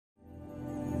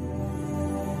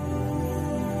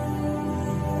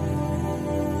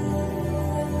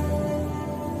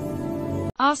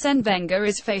Arsene Wenger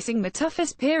is facing the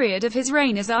toughest period of his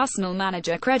reign as Arsenal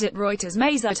manager. Credit Reuters.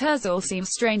 Mesut Ozil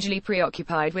seems strangely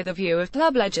preoccupied with a view of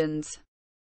club legends.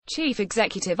 Chief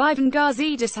Executive Ivan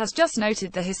Gazidis has just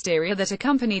noted the hysteria that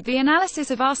accompanied the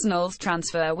analysis of Arsenal's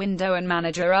transfer window, and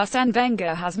manager Arsene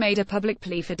Wenger has made a public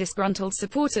plea for disgruntled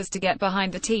supporters to get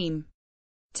behind the team.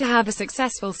 To have a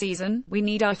successful season, we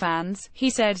need our fans,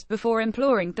 he said, before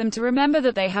imploring them to remember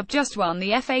that they have just won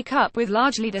the FA Cup with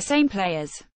largely the same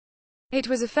players. It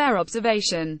was a fair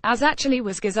observation, as actually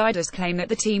was Gazidis' claim that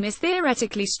the team is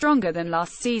theoretically stronger than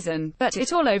last season, but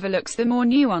it all overlooks the more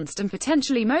nuanced and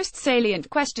potentially most salient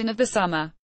question of the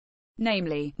summer.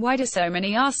 Namely, why do so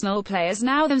many Arsenal players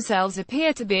now themselves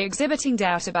appear to be exhibiting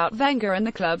doubt about Wenger and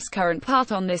the club's current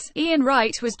path on this? Ian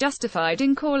Wright was justified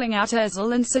in calling out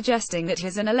Ozil and suggesting that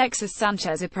his and Alexis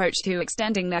Sanchez approach to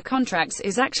extending their contracts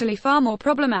is actually far more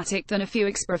problematic than a few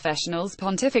ex-professionals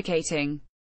pontificating.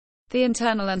 The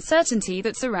internal uncertainty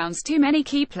that surrounds too many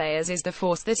key players is the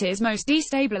force that is most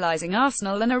destabilizing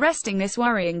Arsenal, and arresting this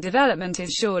worrying development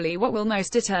is surely what will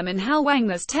most determine how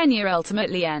Wenger's tenure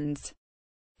ultimately ends.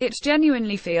 It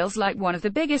genuinely feels like one of the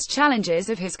biggest challenges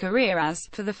of his career as,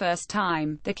 for the first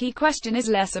time, the key question is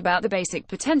less about the basic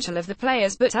potential of the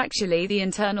players but actually the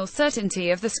internal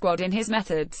certainty of the squad in his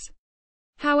methods.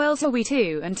 How else are we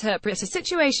to interpret a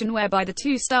situation whereby the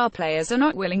two star players are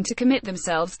not willing to commit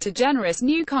themselves to generous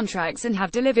new contracts and have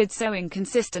delivered so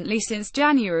inconsistently since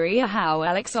January, or how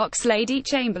Alex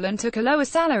Oxlade-Chamberlain took a lower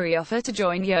salary offer to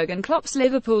join Jurgen Klopp's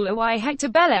Liverpool, or why Hector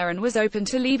Bellerin was open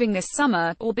to leaving this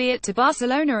summer, albeit to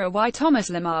Barcelona, or why Thomas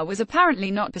Lemar was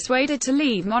apparently not persuaded to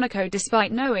leave Monaco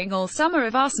despite knowing all summer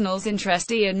of Arsenal's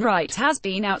interest. Ian Wright has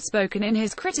been outspoken in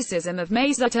his criticism of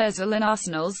Mesut Ozil and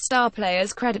Arsenal's star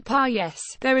players. Credit par. Yes,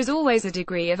 there is always a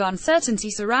degree of uncertainty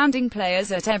surrounding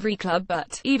players at every club,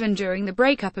 but, even during the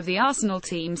breakup of the Arsenal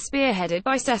team spearheaded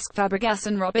by Cesc Fabregas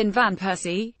and Robin van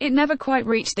Persie, it never quite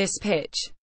reached this pitch.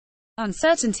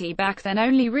 Uncertainty back then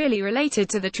only really related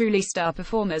to the truly star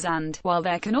performers, and, while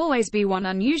there can always be one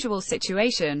unusual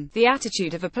situation, the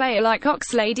attitude of a player like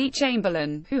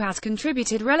Oxlade-Chamberlain, who has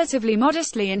contributed relatively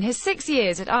modestly in his 6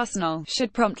 years at Arsenal,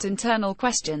 should prompt internal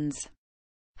questions.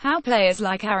 How players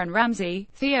like Aaron Ramsey,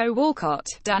 Theo Walcott,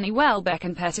 Danny Welbeck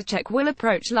and Petr Cech will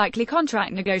approach likely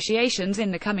contract negotiations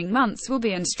in the coming months will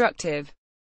be instructive.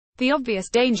 The obvious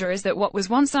danger is that what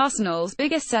was once Arsenal's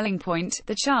biggest selling point,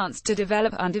 the chance to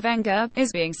develop under Wenger,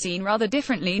 is being seen rather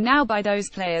differently now by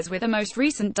those players with the most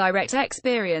recent direct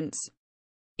experience.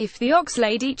 If the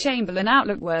Oxlade-Chamberlain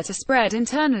outlook were to spread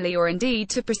internally or indeed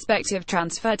to prospective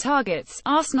transfer targets,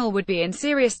 Arsenal would be in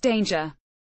serious danger.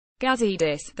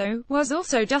 Gazidis, though, was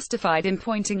also justified in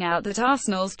pointing out that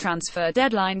Arsenal's transfer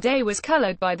deadline day was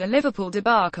coloured by the Liverpool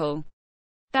debacle.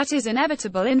 That is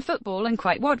inevitable in football, and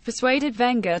quite what persuaded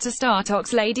Wenger to start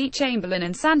Oxlade-Chamberlain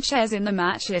and Sanchez in the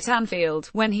match at Anfield,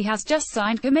 when he has just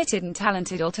signed committed and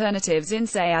talented alternatives in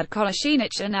Sead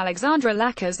Kolasinac and Alexandre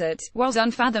Lacazette, was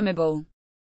unfathomable.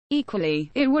 Equally,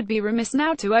 it would be remiss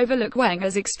now to overlook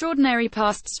Wenger's extraordinary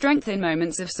past strength in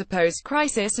moments of supposed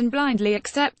crisis and blindly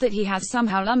accept that he has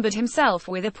somehow lumbered himself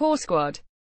with a poor squad.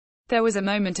 There was a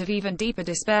moment of even deeper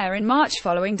despair in March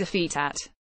following defeat at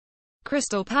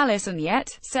Crystal Palace, and yet,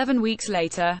 7 weeks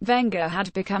later, Wenger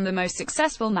had become the most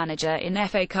successful manager in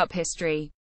FA Cup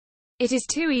history. It is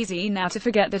too easy now to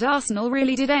forget that Arsenal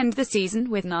really did end the season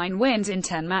with 9 wins in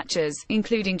 10 matches,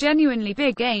 including genuinely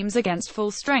big games against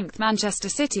full-strength Manchester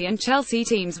City and Chelsea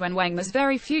teams when Wenger's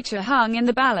very future hung in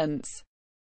the balance.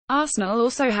 Arsenal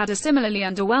also had a similarly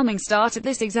underwhelming start at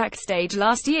this exact stage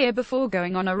last year before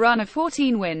going on a run of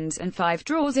 14 wins and 5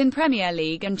 draws in Premier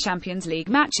League and Champions League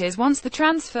matches once the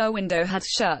transfer window had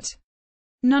shut.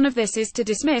 None of this is to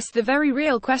dismiss the very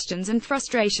real questions and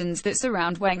frustrations that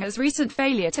surround Wenger's recent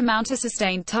failure to mount a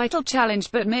sustained title challenge,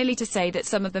 but merely to say that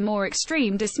some of the more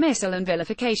extreme dismissal and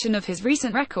vilification of his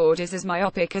recent record is as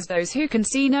myopic as those who can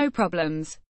see no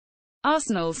problems.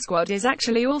 Arsenal's squad is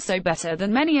actually also better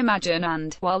than many imagine,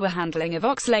 and, while the handling of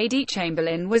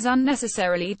Oxlade-Chamberlain was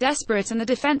unnecessarily desperate and the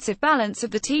defensive balance of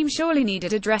the team surely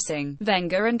needed addressing,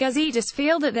 Wenger and Gazidis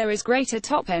feel that there is greater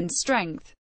top-end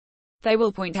strength. They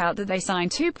will point out that they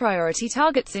signed 2 priority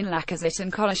targets in Lacazette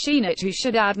and Kolasinac, who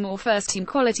should add more first-team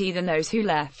quality than those who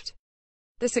left.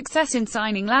 The success in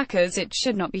signing Lacazette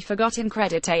should not be forgotten.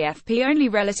 Credit AFP. Only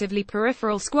relatively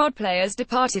peripheral squad players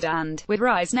departed, and, with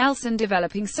Reiss Nelson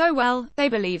developing so well, they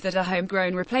believe that a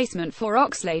homegrown replacement for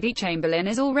Oxlade-Chamberlain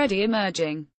is already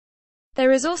emerging.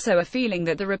 There is also a feeling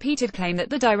that the repeated claim that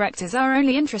the directors are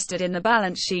only interested in the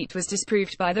balance sheet was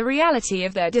disproved by the reality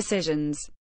of their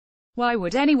decisions. Why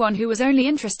would anyone who was only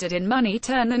interested in money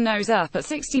turn their nose up at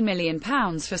 £60 million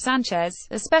for Sanchez,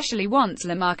 especially once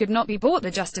Lamar could not be bought? The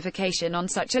justification on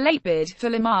such a late bid for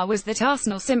Lamar was that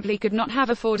Arsenal simply could not have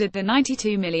afforded the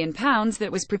 £92 million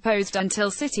that was proposed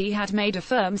until City had made a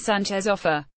firm Sanchez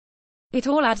offer. It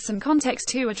all adds some context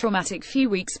to a traumatic few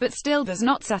weeks, but still does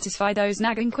not satisfy those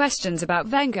nagging questions about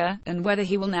Wenger, and whether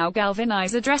he will now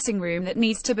galvanise a dressing room that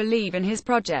needs to believe in his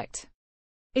project.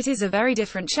 It is a very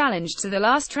different challenge to the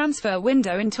last transfer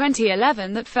window in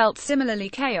 2011 that felt similarly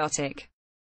chaotic.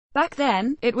 Back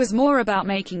then, it was more about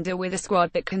making do with a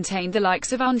squad that contained the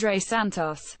likes of Andre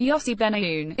Santos, Yossi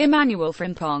Benayoun, Emmanuel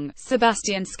Frimpong,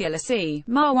 Sebastian Skilasi,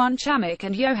 Marwan Chamakh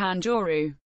and Johan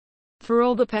Joru. For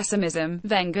all the pessimism,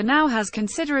 Wenger now has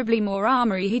considerably more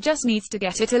armoury. He just needs to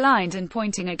get it aligned and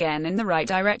pointing again in the right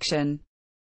direction.